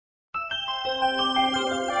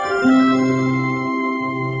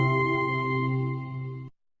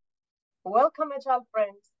Welcome, Agile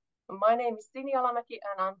friends. My name is Sini Alamäki,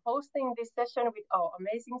 and I'm hosting this session with our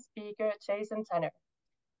amazing speaker, Jason Tanner.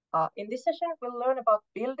 In this session, we'll learn about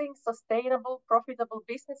building sustainable, profitable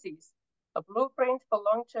businesses, a blueprint for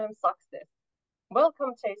long-term success.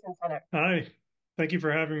 Welcome, Jason Tanner. Hi, thank you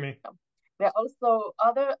for having me. There are also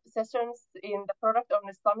other sessions in the Product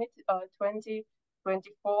Owner Summit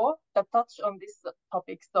 2024 that touch on this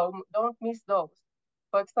topic, so don't miss those.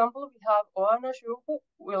 For example, we have Oana Shuhu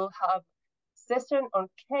will have session on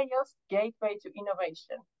chaos gateway to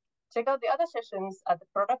innovation. Check out the other sessions at the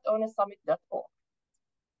productownersummit.org.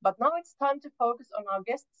 But now it's time to focus on our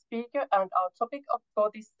guest speaker and our topic for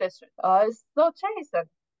this session. So Jason,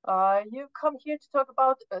 you come here to talk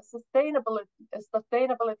about sustainability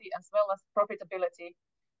as well as profitability.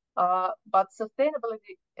 But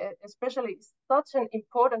sustainability, especially, is such an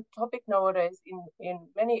important topic nowadays in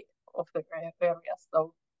many of the areas.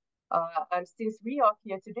 So, and since we are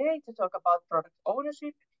here today to talk about product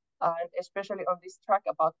ownership, and especially on this track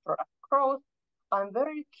about product growth, I'm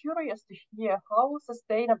very curious to hear how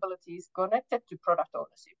sustainability is connected to product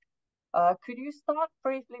ownership. Could you start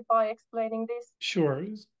briefly by explaining this? Sure.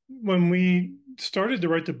 When we started to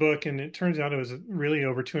write the book, and it turns out it was really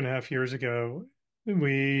over 2.5 years ago,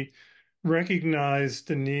 we recognized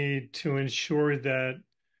the need to ensure that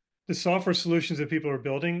the software solutions that people are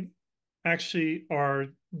building actually are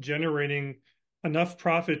generating enough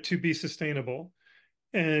profit to be sustainable.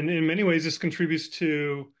 And in many ways, this contributes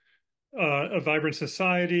to a vibrant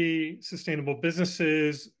society, sustainable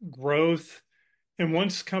businesses, growth. And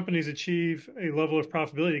once companies achieve a level of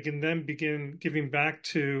profitability, it can then begin giving back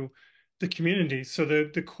to the community. So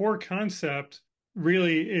the core concept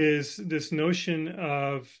really is this notion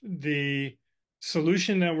of the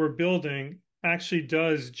solution that we're building actually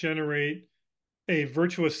does generate a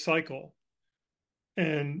virtuous cycle.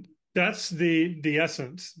 And that's the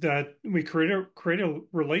essence, that we create a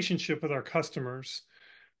relationship with our customers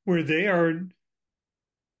where they are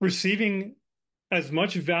receiving as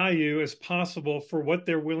much value as possible for what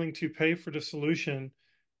they're willing to pay for the solution,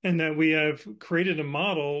 and that we have created a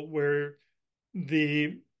model where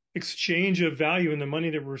the exchange of value and the money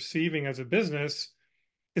that we're receiving as a business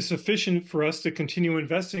is sufficient for us to continue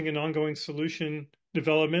investing in ongoing solution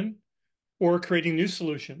development or creating new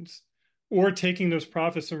solutions or taking those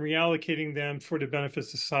profits and reallocating them for the benefit of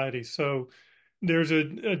society. So there's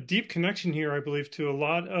a deep connection here, I believe, to a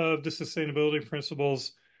lot of the sustainability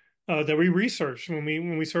principles that we researched when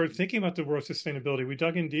we started thinking about the world sustainability. We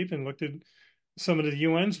dug in deep and looked at some of the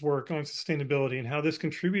UN's work on sustainability and how this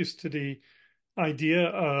contributes to the idea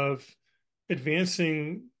of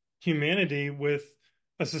advancing humanity with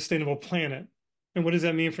a sustainable planet. And what does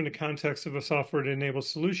that mean from the context of a software-enabled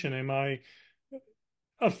solution? Am I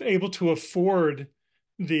able to afford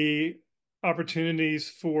the opportunities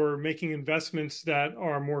for making investments that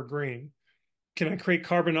are more green? Can I create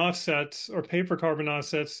carbon offsets or pay for carbon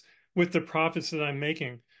offsets with the profits that I'm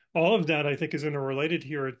making? All of that, I think, is interrelated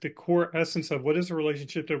here at the core essence of what is the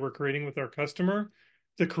relationship that we're creating with our customer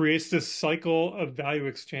that creates this cycle of value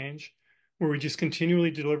exchange where we just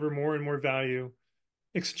continually deliver more and more value,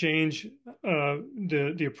 exchange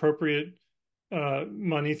the appropriate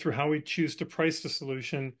money through how we choose to price the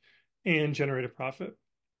solution and generate a profit.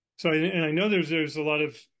 So, and I know there's a lot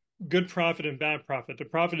of good profit and bad profit. The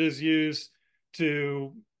profit is used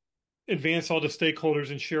to advance all the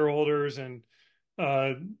stakeholders and shareholders and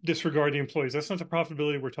disregard the employees. That's not the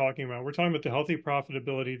profitability we're talking about. We're talking about the healthy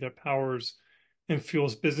profitability that powers and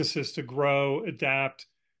fuels businesses to grow, adapt,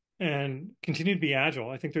 and continue to be agile.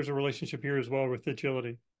 I think there's a relationship here as well with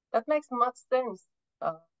agility. That makes much sense.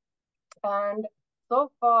 And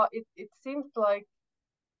so far, it seems like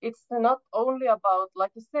it's not only about,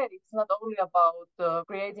 like you said, it's not only about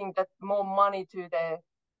creating that more money to the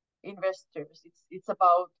investors. It's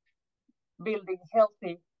about building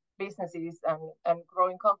healthy businesses and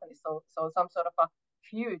growing companies. So some sort of a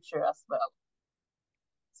future as well.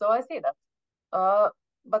 So I see that.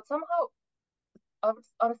 But somehow I'm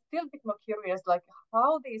still a bit more curious, like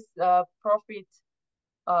how these profit,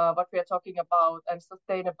 what we are talking about, and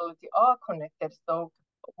sustainability are connected. So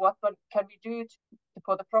what can we do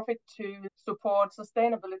for the profit to support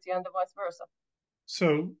sustainability and the vice versa?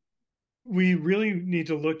 So we really need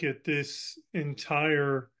to look at this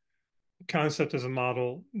entire concept as a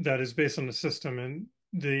model that is based on the system, and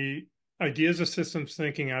the ideas of systems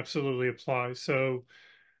thinking absolutely apply. So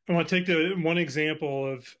I want to take the one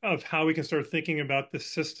example of how we can start thinking about the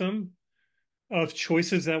system of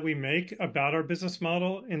choices that we make about our business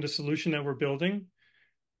model and the solution that we're building.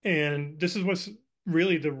 And this is what's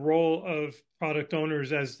really the role of product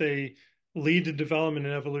owners as they lead the development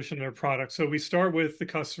and evolution of their product. So we start with the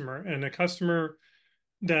customer, and the customer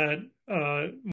that